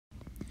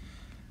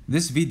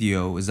This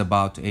video is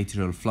about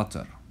atrial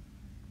flutter.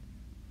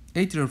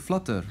 Atrial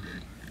flutter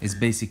is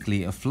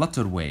basically a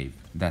flutter wave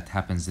that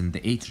happens in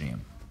the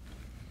atrium.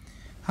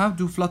 How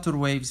do flutter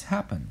waves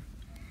happen?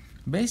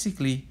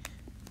 Basically,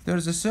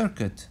 there's a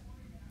circuit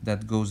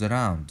that goes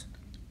around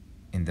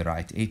in the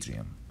right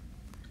atrium.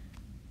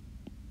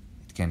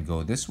 It can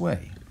go this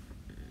way,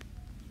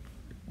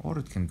 or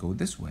it can go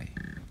this way.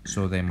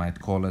 So they might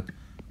call it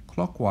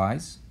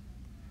clockwise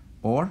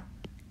or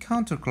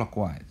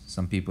counterclockwise.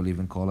 Some people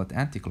even call it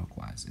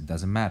anti-clockwise. It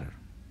doesn't matter.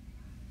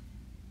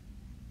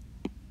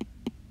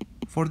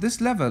 For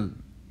this level,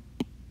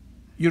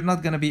 you're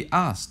not going to be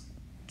asked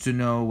to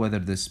know whether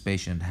this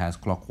patient has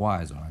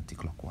clockwise or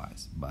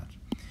anti-clockwise. But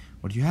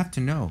what you have to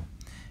know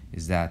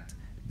is that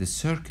the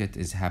circuit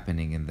is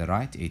happening in the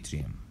right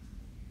atrium.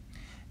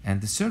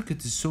 And the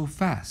circuit is so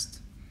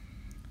fast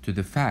to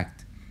the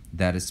fact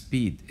that its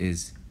speed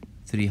is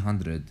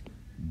 300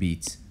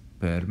 beats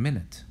per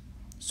minute.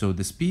 So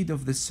the speed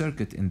of this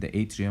circuit in the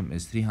atrium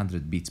is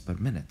 300 beats per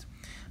minute.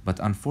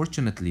 But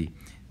unfortunately,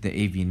 the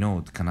AV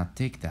node cannot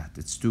take that.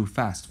 It's too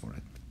fast for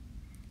it.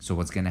 So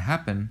what's going to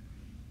happen,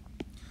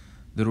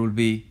 there will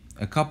be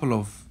a couple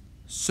of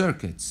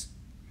circuits.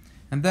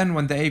 And then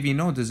when the AV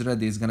node is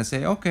ready, it's going to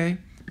say, okay,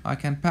 I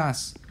can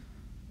pass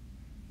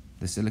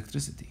this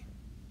electricity.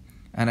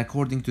 And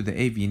according to the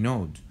AV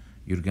node,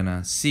 you're going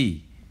to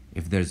see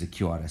if there's a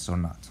QRS or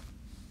not.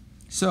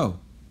 So,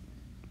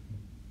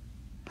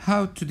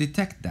 how to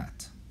detect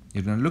that?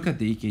 You're going to look at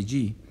the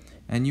EKG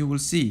and you will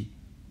see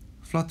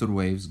flutter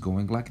waves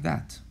going like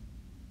that.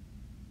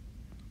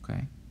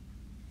 Okay.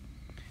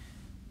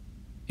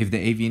 If the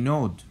AV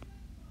node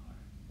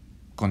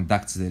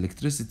conducts the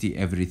electricity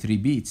every 3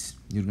 beats,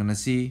 you're going to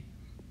see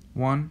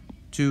 1,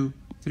 2,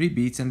 3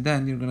 beats, and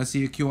then you're going to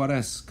see a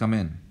QRS come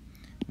in.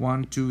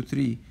 1, 2,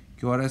 3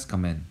 QRS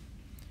come in.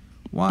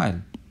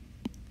 While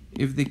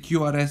if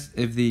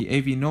the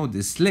AV node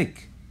is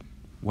slick,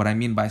 what I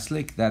mean by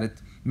slick, that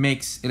it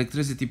makes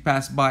electricity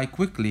pass by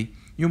quickly,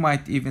 you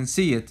might even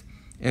see it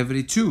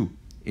every 2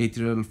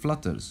 atrial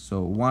flutters.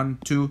 So 1,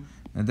 2,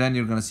 and then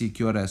you're going to see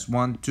QRS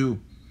 1, 2.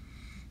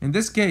 In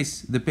this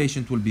case, the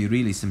patient will be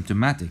really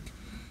symptomatic.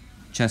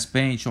 Chest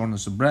pain,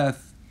 shortness of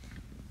breath,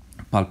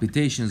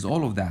 palpitations,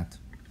 all of that.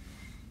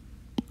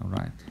 All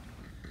right.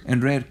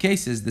 In rare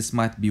cases, this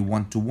might be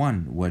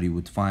 1-to-1, where you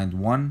would find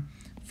one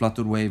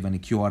flutter wave and a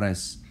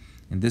QRS.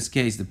 In this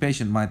case, the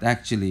patient might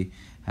actually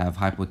have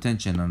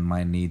hypotension and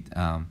might need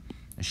a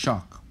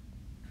shock.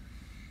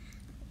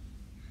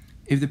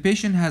 If the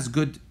patient has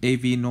good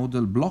AV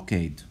nodal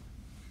blockade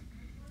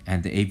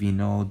and the AV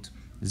node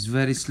is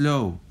very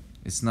slow,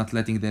 it's not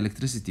letting the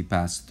electricity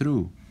pass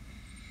through,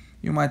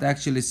 you might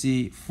actually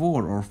see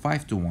 4 or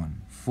 5-to-1.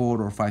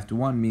 4 or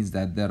 5-to-1 means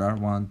that there are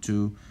 1,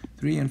 2,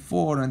 3, and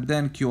 4, and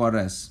then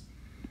QRS.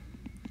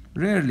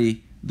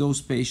 Rarely,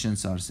 those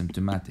patients are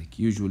symptomatic.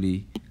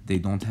 Usually, they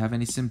don't have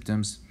any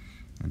symptoms,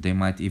 and they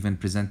might even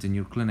present in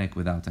your clinic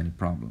without any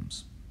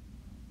problems.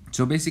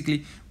 So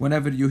basically,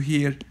 whenever you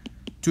hear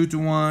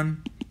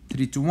 2-to-1,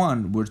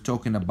 3-to-1, we're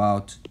talking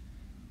about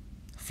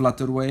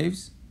flutter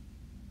waves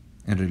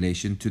in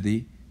relation to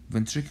the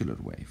ventricular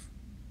wave.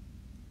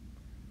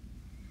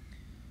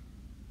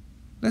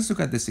 Let's look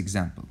at this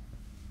example.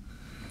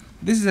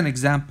 This is an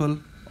example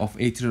of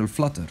atrial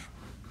flutter.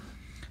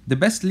 The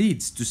best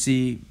leads to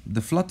see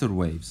the flutter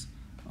waves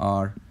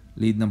are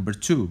lead number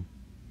 2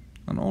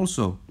 and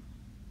also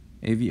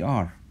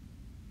AVR.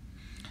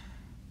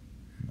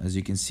 As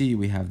you can see,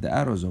 we have the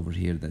arrows over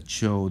here that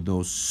show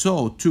those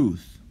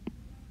sawtooth.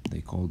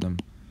 They call them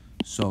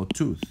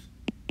sawtooth.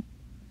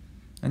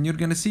 And you're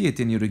going to see it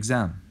in your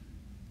exam.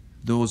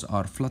 Those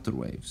are flutter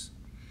waves.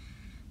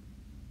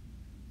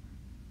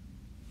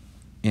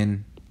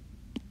 In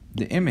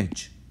the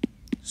image,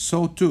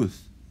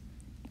 sawtooth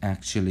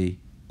actually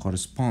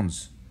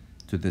corresponds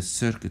to this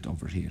circuit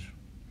over here.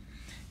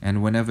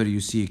 And whenever you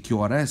see a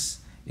QRS,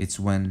 it's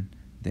when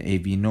the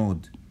AV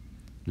node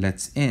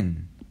lets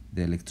in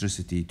the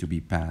electricity to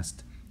be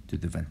passed to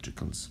the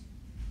ventricles.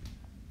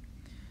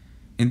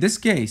 In this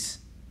case,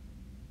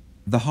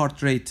 the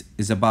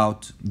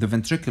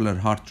ventricular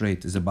heart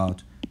rate is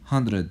about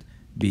 100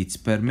 beats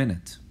per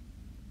minute.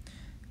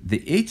 The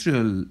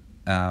atrial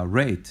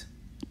rate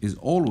is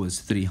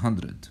always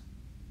 300.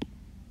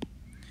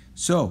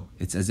 So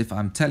it's as if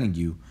I'm telling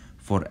you,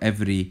 for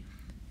every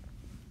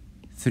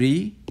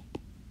 3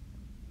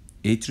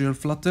 atrial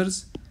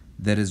flutters,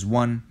 there is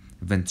 1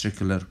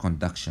 ventricular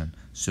conduction.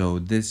 So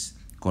this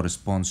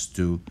corresponds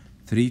to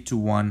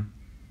 3-to-1.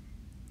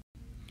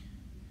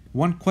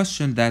 One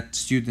question that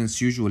students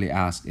usually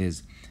ask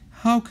is,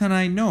 how can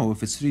I know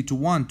if it's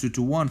 3-to-1,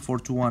 2-to-1,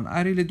 4-to-1?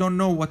 I really don't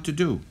know what to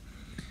do.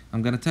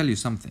 I'm going to tell you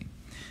something.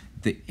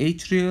 The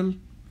atrial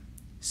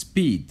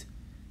speed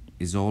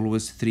is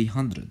always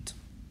 300.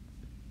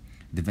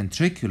 The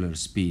ventricular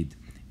speed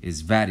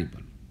is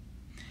variable.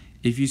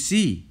 If you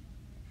see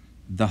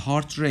the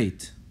heart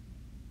rate,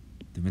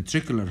 the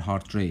ventricular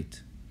heart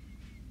rate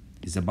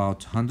is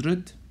about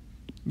 100,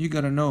 you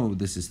gotta know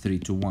this is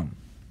 3-to-1.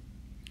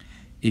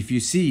 If you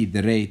see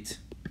the rate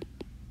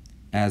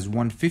as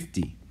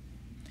 150,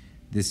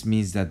 this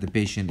means that the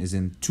patient is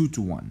in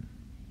 2-to-1.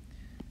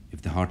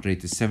 If the heart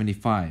rate is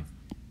 75,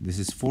 this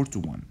is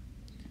 4-to-1.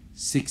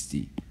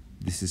 60,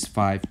 this is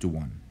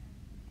 5-to-1.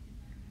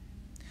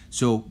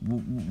 So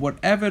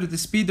whatever the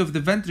speed of the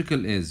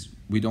ventricle is,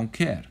 we don't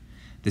care.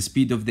 The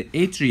speed of the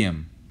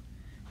atrium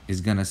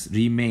is gonna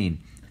remain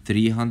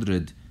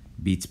 300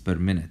 beats per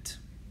minute.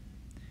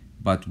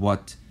 But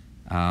what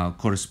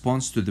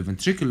corresponds to the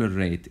ventricular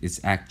rate is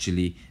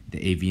actually the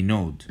AV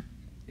node.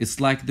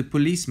 It's like the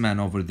policeman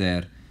over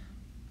there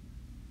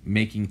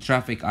making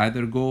traffic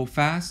either go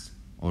fast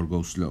or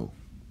go slow.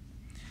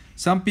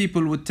 Some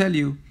people would tell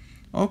you,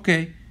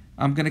 okay,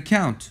 I'm gonna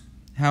count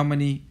how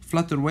many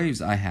flutter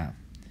waves I have.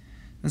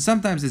 And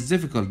sometimes it's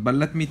difficult, but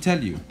let me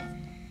tell you,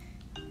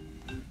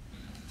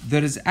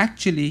 there is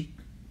actually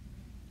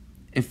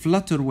a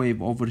flutter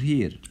wave over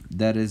here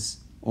that is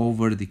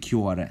over the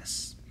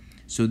QRS.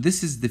 So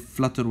this is the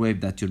flutter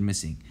wave that you're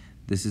missing.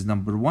 This is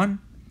number 1,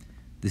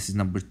 this is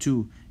number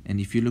 2, and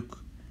if you look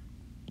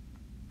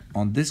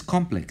on this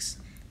complex,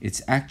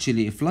 it's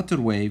actually a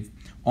flutter wave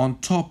on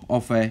top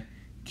of a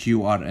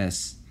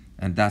QRS,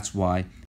 and that's why